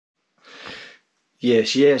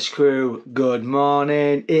Yes, yes, crew, good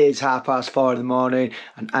morning. It is 4:30 in the morning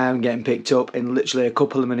and I am getting picked up in literally a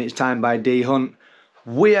couple of minutes time by D Hunt.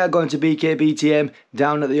 We are going to BKB TM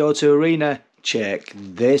down at the O2 Arena. Check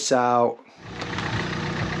this out.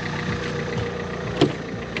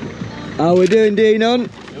 How we doing, D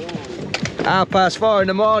Hunt? 4:30 in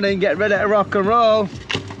the morning, getting ready to rock and roll.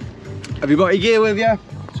 Have you got your gear with you?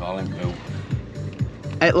 It's all in blue.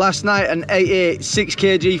 Last night an 88 6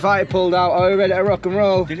 kg fight pulled out. Are we ready to rock and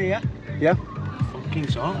roll? Did he, yeah? Yeah. Fucking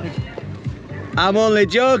sorted. I'm only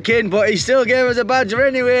joking, but he still gave us a badger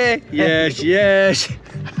anyway. Yes, yes.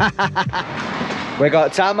 We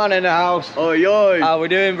got Tamman in the house. Oh, yo. How we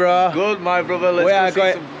doing, bro? Good, my brother. Let's We are go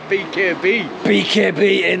going see some BKB.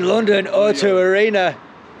 BKB in London, O2 Arena.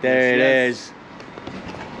 There it is.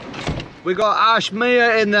 We got Ash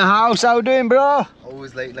Meehan in the house. How we doing, bro?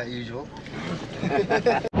 Always late like usual.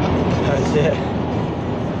 That's it.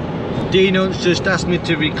 Dean Hunt's just asked me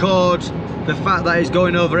to record the fact that he's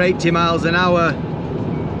going over 80 miles an hour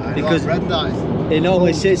because it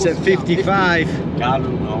normally sits at 55. I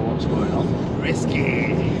don't know what's going on.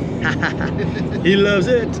 Risky. He loves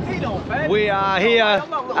it. We are here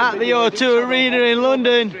at the O2 Arena in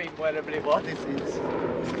London. Whatever it was. This is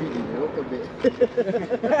speeding me up a bit.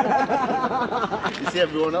 You see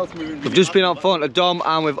everyone else moving. We've just been on phone to Dom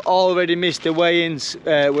and we've already missed the weigh-ins.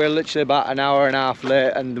 We're literally about an hour and a half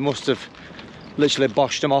late and they must have literally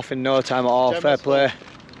boshed them off in no time at all. Fair play.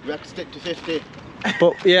 We have to stick to 50.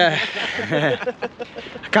 But yeah,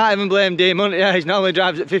 I can't even blame Dom Hunt. Yeah, he normally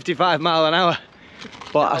drives at 55 mile an hour.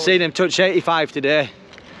 But I seen him touch 85 today.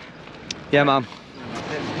 Yeah, man.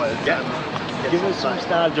 Give us some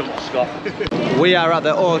star jump, Scott. We are at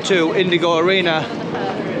the O2 Indigo Arena.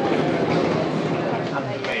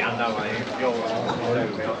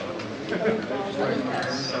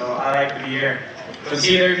 So I like to be here.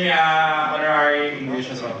 Consider me honorary English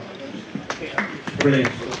as well.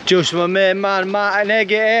 Brilliant. Just my main man, Martin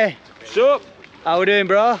Eggett. What's up? How we doing,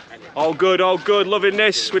 bro? All good, loving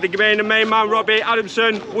this with the main man Robbie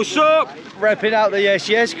Adamson. What's up? Repping out the Yes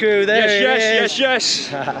Yes crew there. Yes.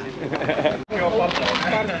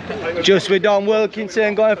 Just with Dom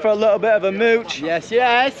Wilkinson going for a little bit of a mooch.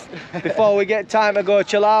 Yes. Before we get time to go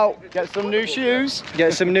chill out. Get some new shoes.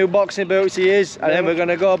 Get some new boxing boots he is. And then we're going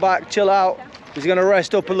to go back, chill out. He's going to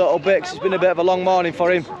rest up a little bit because it's been a bit of a long morning for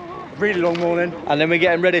him. Really long morning. And then we're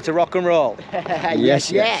getting ready to rock and roll. Yes.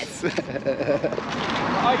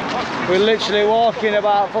 We're literally walking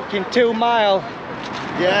about fucking 2 miles.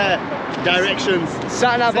 Yeah. Directions.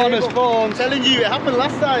 Sat nav on his phone. I'm telling you, it happened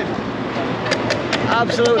last time.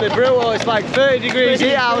 Absolutely brutal. It's like 30 degrees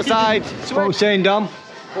heat outside. What we're saying, Dom?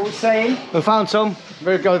 What we're saying? We found some.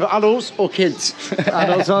 We're going for adults or kids?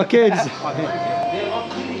 Adults or kids.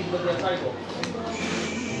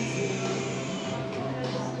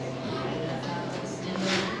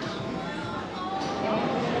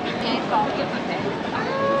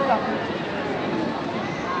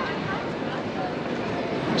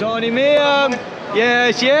 Tony Meehan.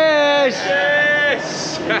 Yes.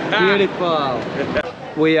 Beautiful.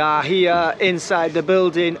 We are here inside the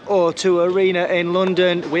building O2 Arena in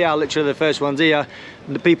London. We are literally the first ones here.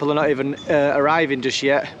 The people are not even arriving just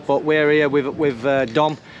yet, but we're here with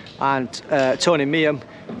Dom and Tony Meehan,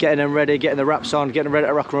 getting them ready, getting the wraps on, getting ready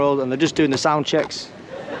to rock and roll, and they're just doing the sound checks.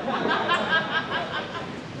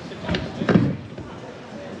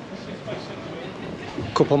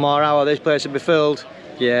 Couple more hours, this place will be filled.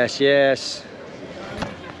 Yes.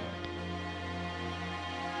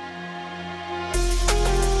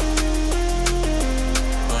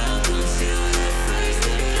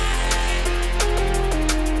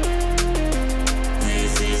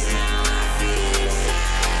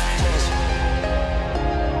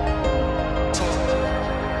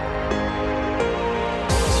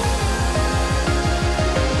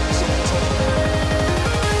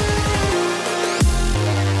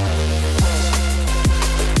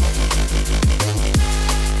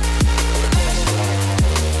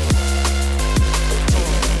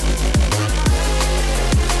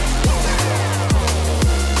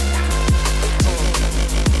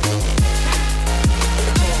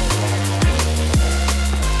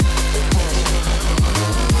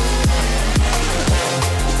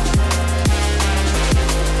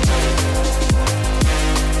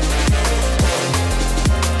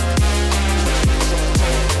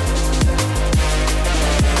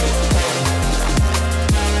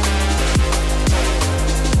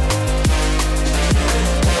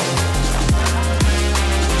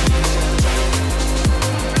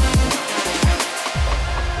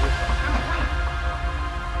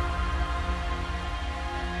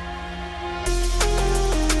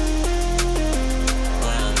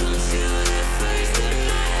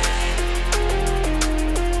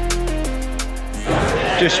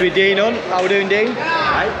 Just with Dean Hunt. How we doing, Dean?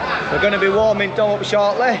 Right. We're going to be warming Dom up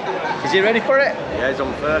shortly. Is he ready for it? Yeah, he's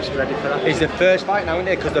on first, ready for that. He's the first fight now, isn't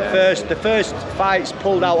he? Because the first fight's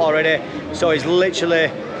pulled out already. So he's literally,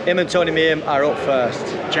 him and Tony Meehan are up first.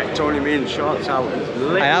 Check Tony Meehan's shorts out.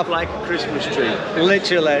 Lit I have. like a Christmas tree.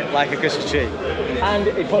 Literally like a Christmas tree. And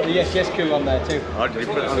he put the Yes Yes crew on there too. Oh, did he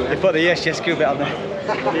put it on there? He put the Yes Yes crew bit on there.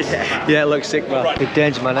 Yeah. Yeah, it looks sick, man. Big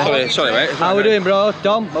danger, man. Sorry, mate. How we doing, bro?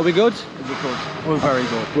 Dom, are we good? We're very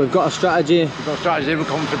good. We've got a strategy. We've got strategy, we're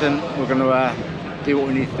confident, we're going to do what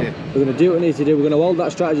we need to do. We're going to do what we need to do. We're going to hold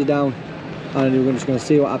that strategy down, and we're just going to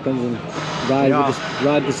see what happens and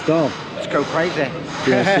ride the storm. Let's go crazy.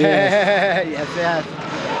 Yes, yes. Yes, yes.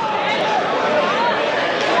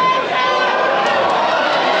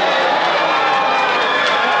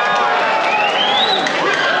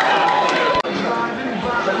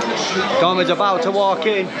 Dom is about to walk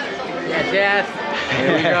in. Yes, yes.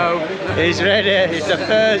 Here we go. He's ready. He's the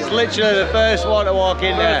first, literally the first one to walk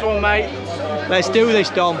in there. First one, mate. Let's do this,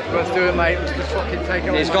 Dom. Let's do it, mate. Let's just fucking take it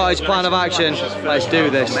on. He's got his plan of action. Let's do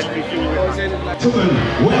this. Gentlemen,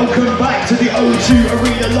 welcome back to the O2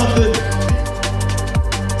 Arena London.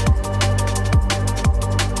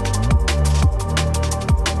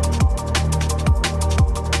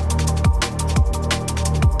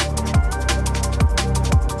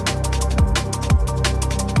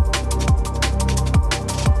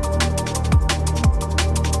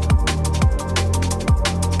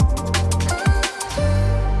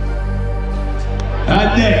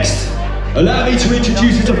 And next, allow me to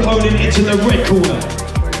introduce his opponent into the red corner,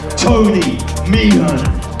 Tony Meehan.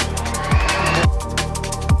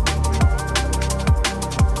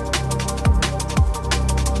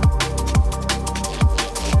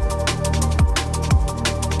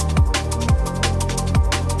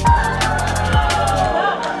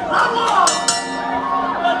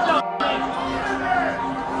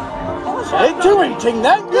 Eating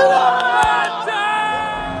that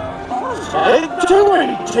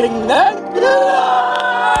eating that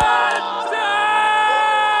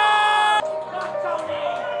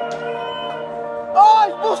oh,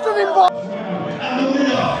 it must have been And the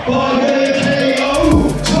winner by KO,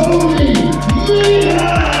 Tony Meehan.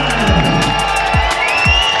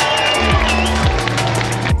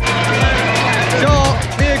 So,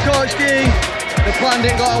 me and Coach D, the plan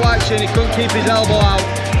didn't go to action. He couldn't keep his elbow out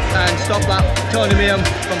and stop that Tony Meehan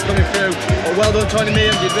from coming through. But well done, Tony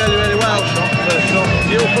Meehan, did really, really well.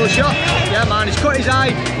 Beautiful shot. Yeah, man, he's cut his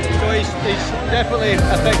eye, so he's definitely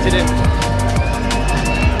affected him.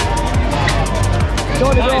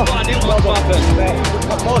 Tony, bro,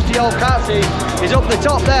 most of y'all can't see, he's up the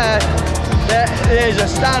top there. There's a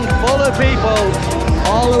stand full of people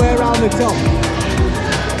all the way around the top.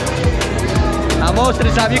 And most of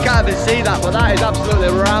the time you can't even see that, but that is absolutely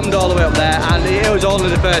rammed all the way up there, and it was only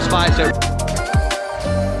the first fight, so.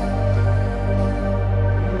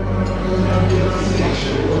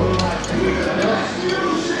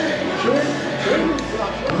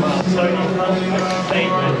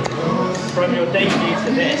 From your debut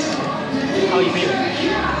to this, how are you feeling?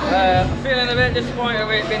 I'm feeling a bit disappointed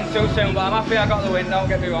with it being too soon, but I'm happy I got the win, don't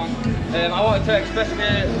get me wrong. I wanted to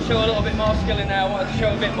show a little bit more skill in there, I wanted to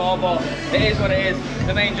show a bit more, but it is what it is.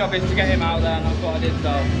 The main job is to get him out there, and that's what I did, so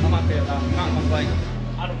I'm happy at that, can't complain.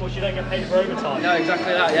 And of course you don't get paid for overtime. No,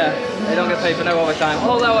 exactly that, yeah. They don't get paid for no overtime,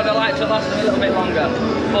 although I'd have liked to last a little bit longer,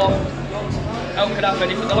 but help could happen.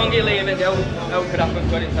 The longer you leave it, the help could happen,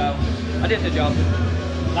 couldn't it? So I did the job.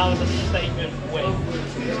 That was a statement win.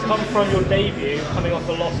 To come from your debut, coming off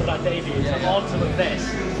the loss of that debut, to answer with this,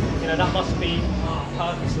 you know, that must be a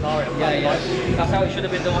perfect scenario. Yeah. That's how it should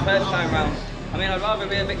have been done the first time round. I mean, I'd rather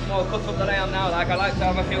be a bit more cut up than I am now. Like, I like to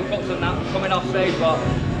have a few cuts and that coming off stage, but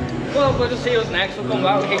well, we'll just see who's next. We'll come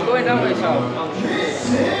back, we keep going down with it, so.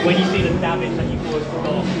 When you see the damage that you caused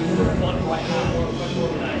for one right hand,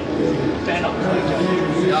 better not to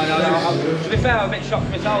No. To be fair, I'm a bit shocked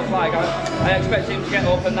myself. Like, I expect him to get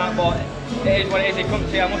up and that, but it is what it is. He couldn't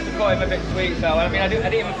see. I must have caught him a bit sweet. So I mean, I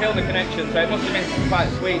didn't even feel the connection. So it must have been quite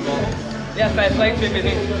sweet. But yeah, fair play to him.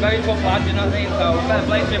 He's a very tough lad. You know what I mean? So fair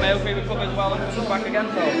play to him. I hope he recovers well and comes back again.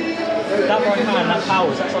 So that right hand, that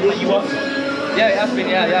power, is that something that you worked on? Yeah, it has been.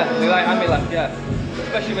 Yeah. The right and my left. Yeah,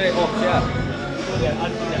 especially when it hooks. Yeah.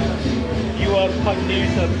 You were quite new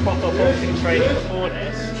to proper boxing training before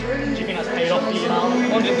this. Do you think that's paid off for you now?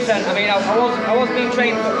 100%. I mean, I was being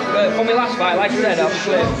trained for my last fight, like I said,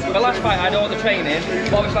 obviously. My last fight I had all the training,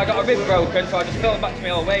 but obviously I got a rib broken, so I just fell back to my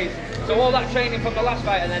old ways. So all that training from the last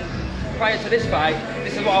fight and then prior to this fight,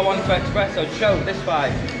 this is what I wanted to express, so show this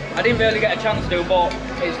fight. I didn't really get a chance to, but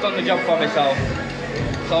it's done the job for me, so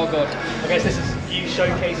it's all good. I guess this is you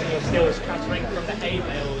showcasing your skills, transferring from the A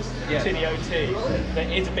males to the O2, that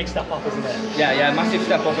is a big step up, isn't it? Yeah, massive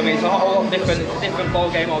step up. I mean, it's a whole lot different. It's a different ball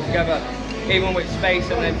game altogether. Even with space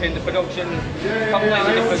and everything, the production,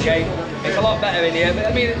 completely different game. It's a lot better in here. But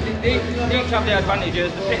I mean, they each have their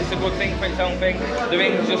advantages. The pit's a good thing for its own thing. The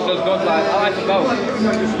ring's just as good. Like, I like them both.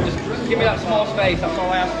 Just give me that small space. That's all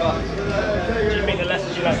I ask for. Do you think the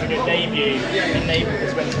lessons you learned from your debut enabled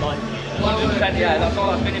this win tonight? 100%, yeah. That's all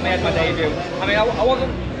that's been in my head, my debut. I mean, I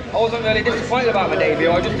wasn't really disappointed about my debut.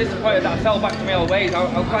 I was just disappointed that I fell back to my old ways.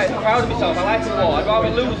 I'm quite proud of myself. I like a war. I'd rather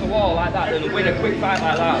lose a war like that than win a quick fight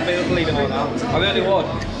like that. Believe it or not, I really would.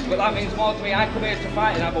 But that means more to me. I come here to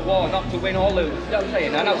fight and have a war, not to win or lose. You know what I'm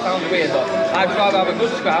saying? I know it sounds weird, but I'd rather have a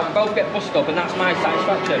good scrap, both get bust up, and that's my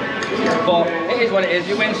satisfaction. But it is what it is.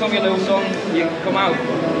 You win some, you lose some. You come out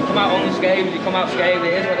unscathed, you come out scathed.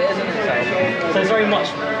 It is what it is, isn't it? So it's very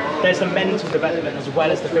much, there's the mental development as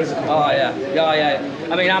well as the physical. Oh yeah.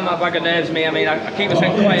 I mean, I'm a bag of nerves, me. I mean, I keep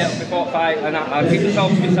myself quiet before a fight, and I keep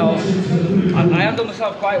myself to myself. I handle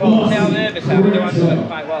myself quite well. See how nervous I am, I do handle it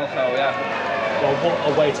quite well, so yeah. Well, what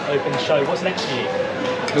a way to open the show. What's next for you?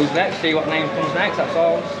 Who's next? See what name comes next, that's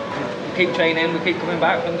all. We keep training, we keep coming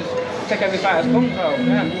back, and just take every fight as comes, so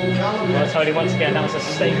yeah. Well, Tony, once again, that was a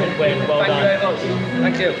statement win. Well done.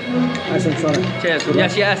 Thank you very much. Thank you. Nice and funny. Cheers.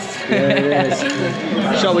 Yes.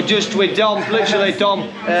 Yeah, So we're just with Dom, literally Dom,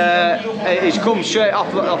 he's come straight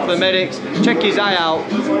off the medics. Check his eye out.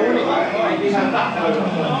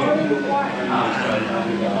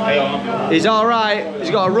 He's alright, he's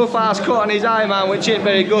got a rough ass cut on his eye, man, which ain't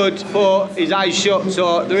very good, but his eye's shut,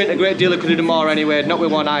 so there ain't a great deal he could have done more anyway, not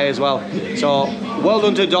with one eye as well. So, well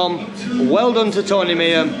done to Dom, well done to Tony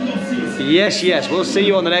Meehan. Yes, we'll see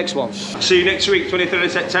you on the next one. See you next week, 23rd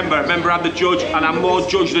of September. Remember, I'm the judge, and I'm more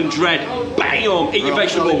judge than dread. Bam! Eat your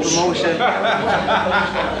vegetables. And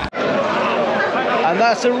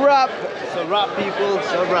that's a wrap. It's a wrap, people.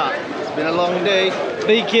 It's a wrap. It's been a long day.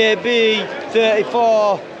 BKB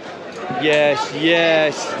 34. Yes.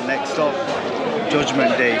 Next up,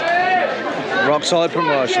 Judgment Day. Rock Solid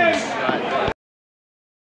Promotions. Right.